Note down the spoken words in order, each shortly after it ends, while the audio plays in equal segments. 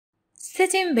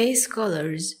Setting base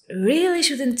colors really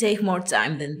shouldn't take more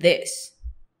time than this.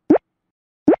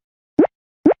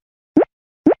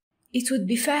 It would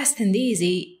be fast and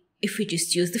easy if we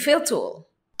just use the fill tool.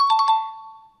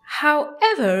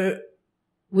 However,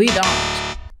 we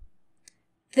don't.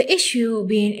 The issue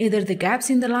being either the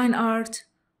gaps in the line art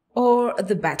or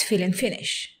the bad fill and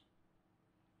finish.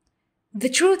 The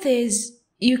truth is,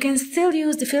 you can still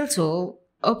use the fill tool,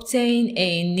 obtain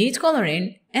a neat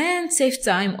coloring, and save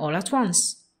time all at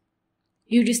once.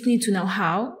 You just need to know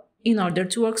how in order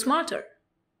to work smarter.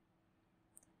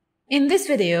 In this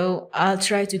video, I'll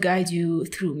try to guide you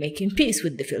through making peace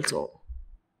with the fill tool.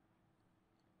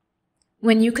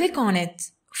 When you click on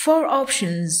it, 4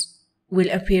 options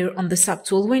will appear on the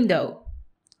subtool window.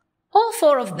 All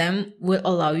 4 of them will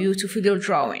allow you to fill your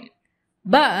drawing,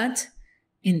 but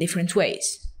in different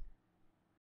ways.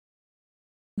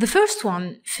 The first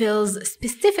one fills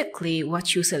specifically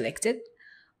what you selected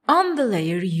on the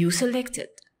layer you selected.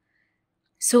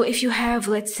 So if you have,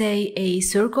 let's say, a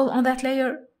circle on that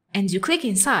layer and you click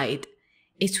inside,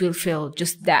 it will fill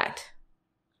just that.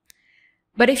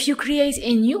 But if you create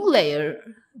a new layer,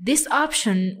 this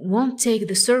option won't take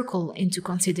the circle into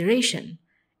consideration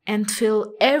and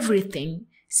fill everything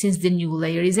since the new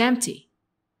layer is empty.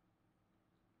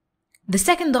 The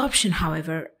second option,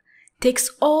 however,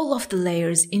 takes all of the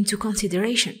layers into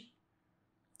consideration.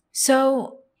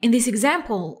 So, in this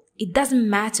example, it doesn't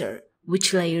matter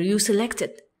which layer you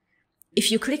selected. If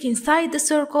you click inside the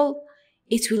circle,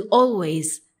 it will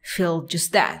always fill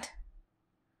just that.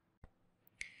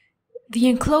 The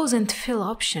enclose and fill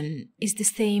option is the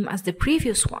same as the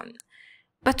previous one,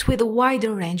 but with a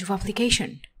wider range of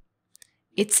application.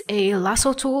 It's a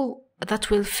lasso tool that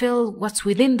will fill what's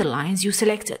within the lines you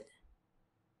selected.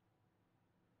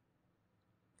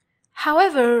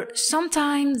 However,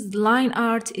 sometimes line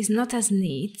art is not as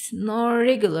neat nor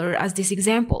regular as this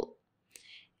example,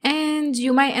 and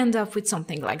you might end up with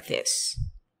something like this.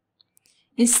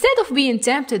 Instead of being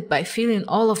tempted by filling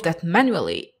all of that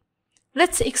manually,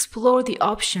 let's explore the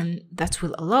option that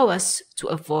will allow us to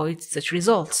avoid such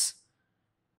results.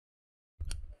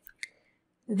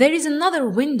 There is another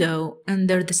window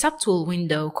under the subtool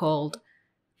window called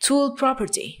Tool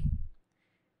Property.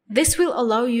 This will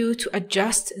allow you to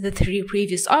adjust the 3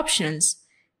 previous options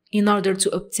in order to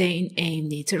obtain a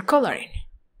neater coloring.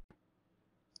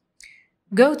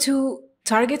 Go to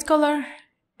Target Color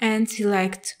and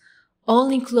select All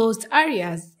Enclosed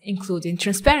Areas, including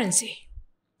Transparency.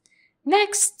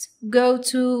 Next, go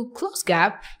to Close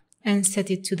Gap and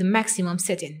set it to the maximum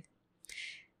setting.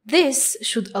 This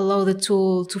should allow the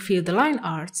tool to fill the line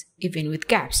art even with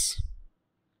gaps.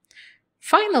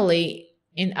 Finally,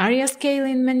 in Area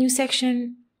Scaling menu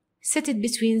section, set it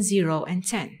between 0 and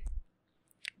 10.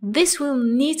 This will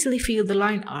neatly fill the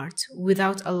line art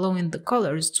without allowing the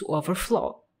colors to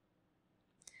overflow.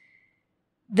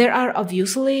 There are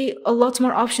obviously a lot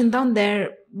more options down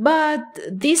there, but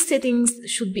these settings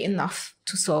should be enough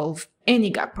to solve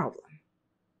any gap problem.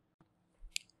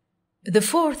 The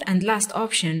fourth and last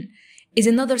option is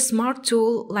another smart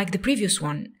tool like the previous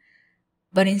one,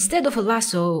 but instead of a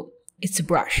lasso, it's a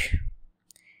brush.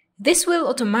 This will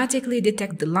automatically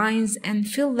detect the lines and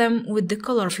fill them with the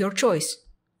color of your choice.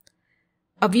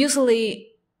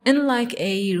 Obviously, unlike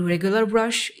a regular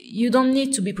brush, you don't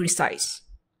need to be precise.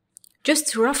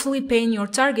 Just roughly paint your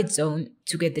target zone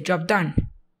to get the job done.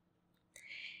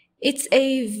 It's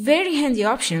a very handy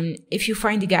option if you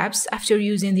find the gaps after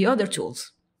using the other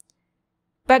tools,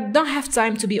 but don't have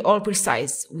time to be all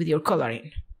precise with your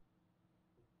coloring.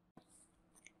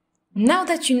 Now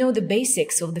that you know the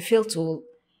basics of the fill tool,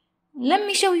 let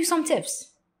me show you some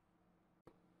tips.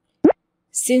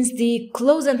 Since the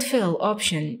Close and Fill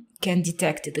option can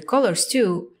detect the colors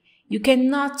too, you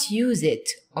cannot use it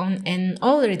on an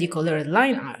already colored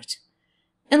line art,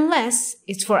 unless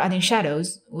it's for adding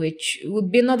shadows, which would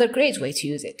be another great way to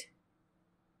use it.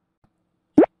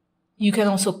 You can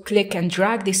also click and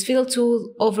drag this fill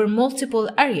tool over multiple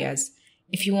areas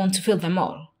if you want to fill them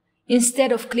all,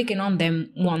 instead of clicking on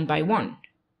them one by one.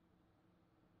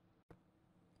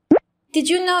 Did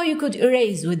you know you could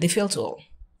erase with the fill tool?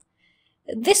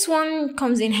 This one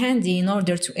comes in handy in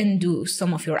order to undo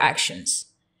some of your actions.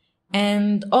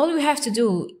 And all you have to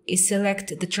do is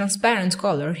select the transparent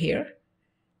color here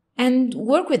and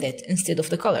work with it instead of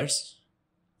the colors.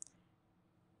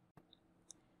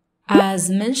 As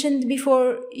mentioned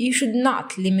before, you should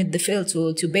not limit the fill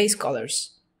tool to base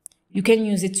colors. You can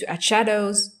use it to add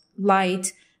shadows,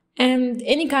 light, and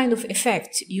any kind of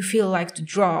effect you feel like to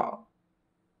draw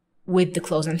with the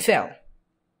close and fill.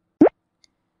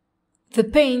 The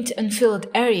paint and filled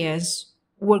areas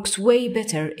works way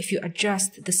better if you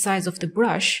adjust the size of the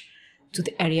brush to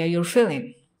the area you're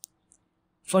filling.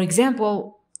 For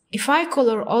example, if I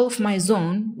color all of my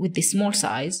zone with the small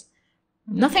size,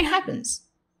 nothing happens.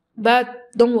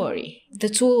 But don't worry, the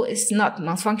tool is not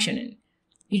malfunctioning.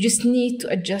 You just need to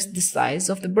adjust the size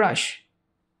of the brush.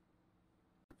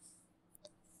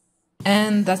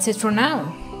 And that's it for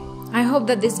now. I hope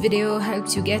that this video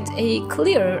helps you get a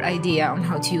clearer idea on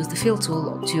how to use the fill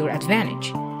tool to your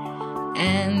advantage.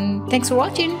 And thanks for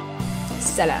watching.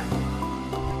 Salam.